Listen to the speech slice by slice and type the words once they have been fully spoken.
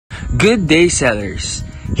Good day, sellers!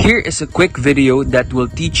 Here is a quick video that will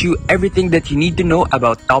teach you everything that you need to know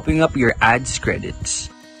about topping up your ads credits.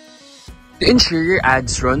 To ensure your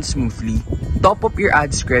ads run smoothly, top up your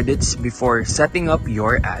ads credits before setting up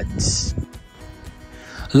your ads.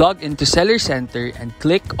 Log into Seller Center and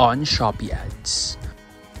click on Shopee Ads.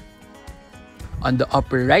 On the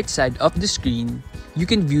upper right side of the screen, you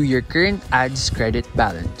can view your current ads credit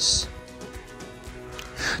balance.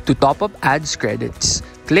 To top up ads credits,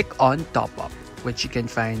 click on Top Up, which you can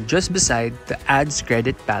find just beside the ads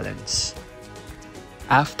credit balance.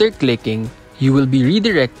 After clicking, you will be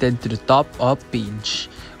redirected to the Top Up page,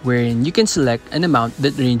 wherein you can select an amount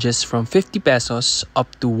that ranges from 50 pesos up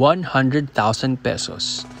to 100,000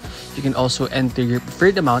 pesos. You can also enter your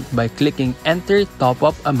preferred amount by clicking Enter Top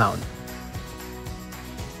Up Amount.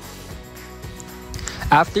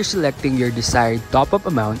 After selecting your desired top-up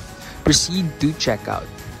amount, proceed to checkout.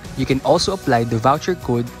 You can also apply the voucher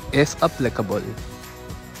code if applicable.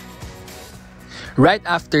 Right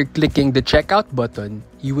after clicking the checkout button,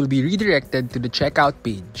 you will be redirected to the checkout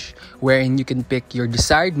page, wherein you can pick your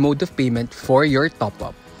desired mode of payment for your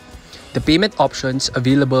top-up. The payment options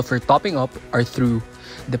available for topping up are through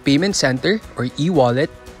the Payment Center or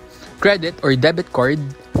e-wallet, credit or debit card,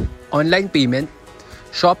 online payment,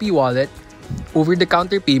 Shopee Wallet,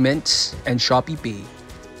 over-the-counter payments, and Shopee Pay.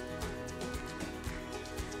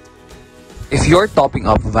 If you're topping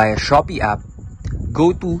up via Shopee app,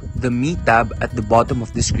 go to the Me tab at the bottom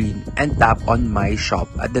of the screen and tap on My Shop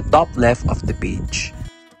at the top left of the page.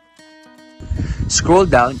 Scroll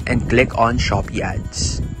down and click on Shopee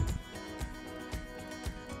Ads.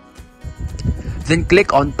 Then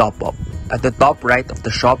click on Top Up at the top right of the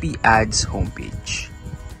Shopee Ads homepage.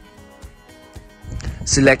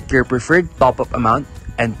 Select your preferred top-up amount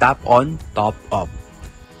and tap on Top Up.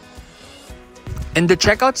 In the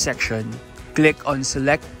checkout section, click on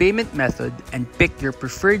Select Payment Method and pick your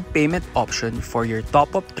preferred payment option for your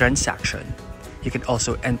top-up transaction. You can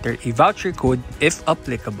also enter a voucher code if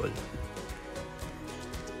applicable.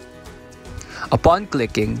 Upon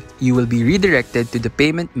clicking, you will be redirected to the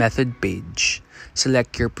Payment Method page.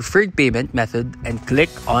 Select your preferred payment method and click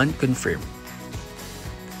on Confirm.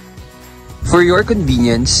 For your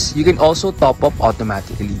convenience, you can also top up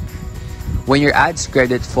automatically. When your ads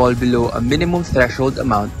credit fall below a minimum threshold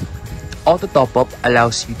amount, Auto Top Up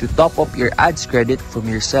allows you to top up your ads credit from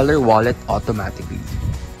your seller wallet automatically.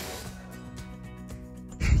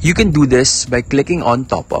 You can do this by clicking on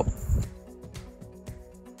Top Up.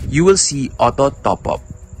 You will see Auto Top Up.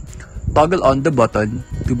 Toggle on the button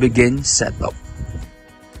to begin setup.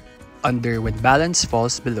 Under When Balance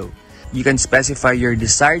Falls Below, you can specify your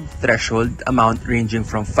desired threshold amount ranging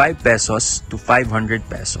from 5 pesos to 500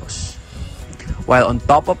 pesos. While on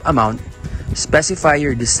top-up amount, specify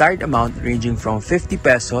your desired amount ranging from 50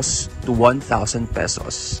 pesos to 1,000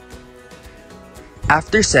 pesos.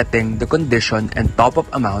 After setting the condition and top-up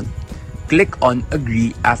amount, click on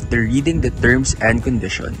Agree after reading the terms and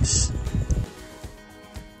conditions.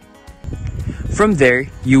 From there,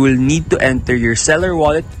 you will need to enter your seller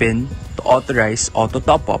wallet PIN to authorize auto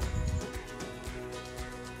top-up.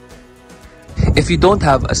 If you don't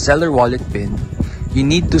have a seller wallet PIN, you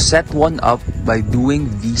need to set one up by doing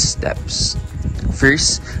these steps.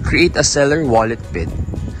 First, create a seller wallet PIN.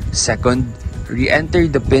 Second, re-enter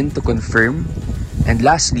the PIN to confirm. And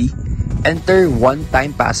lastly, enter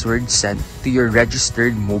one-time password sent to your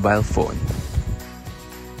registered mobile phone.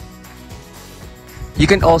 You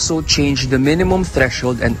can also change the minimum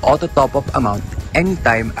threshold and auto top-up amount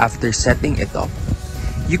anytime after setting it up.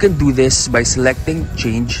 You can do this by selecting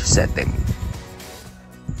Change Setting.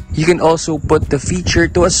 You can also put the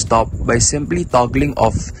feature to a stop by simply toggling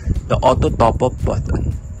off the Auto Top-Up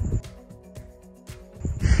button.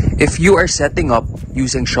 If you are setting up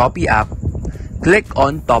using Shopee app, click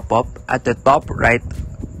on Top Up at the top right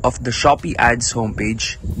of the Shopee Ads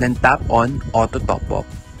homepage, then tap on Auto Top-Up.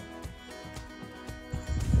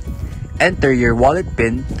 Enter your wallet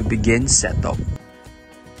PIN to begin setup.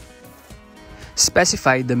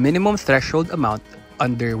 Specify the minimum threshold amount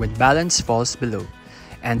under When Balance Falls Below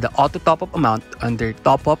and the auto top-up amount under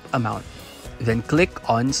top-up amount. Then click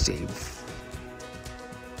on Save.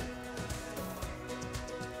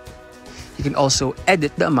 You can also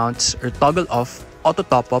edit the amounts or toggle off auto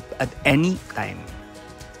top-up at any time.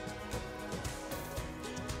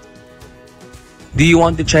 Do you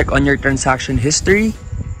want to check on your transaction history?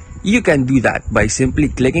 You can do that by simply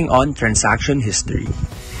clicking on Transaction History.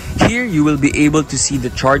 Here, you will be able to see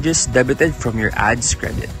the charges debited from your ads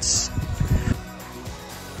credits.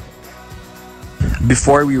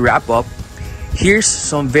 Before we wrap up, here's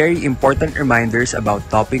some very important reminders about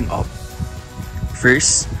topping up.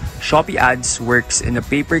 First, Shopee Ads works in a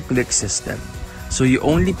pay-per-click system, so you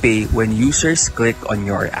only pay when users click on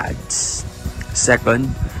your ads.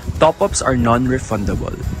 Second, top-ups are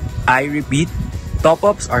non-refundable. I repeat,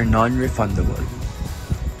 top-ups are non-refundable.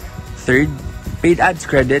 Third, paid ads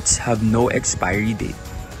credits have no expiry date.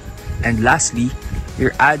 And lastly,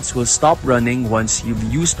 your ads will stop running once you've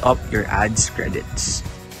used up your ads credits.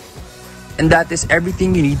 And that is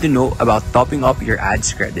everything you need to know about topping up your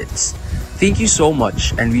ads credits. Thank you so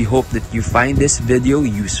much, and we hope that you find this video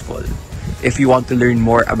useful. If you want to learn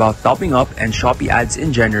more about topping up and Shopee Ads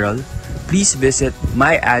in general, please visit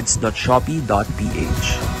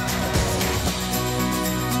myads.shopee.ph.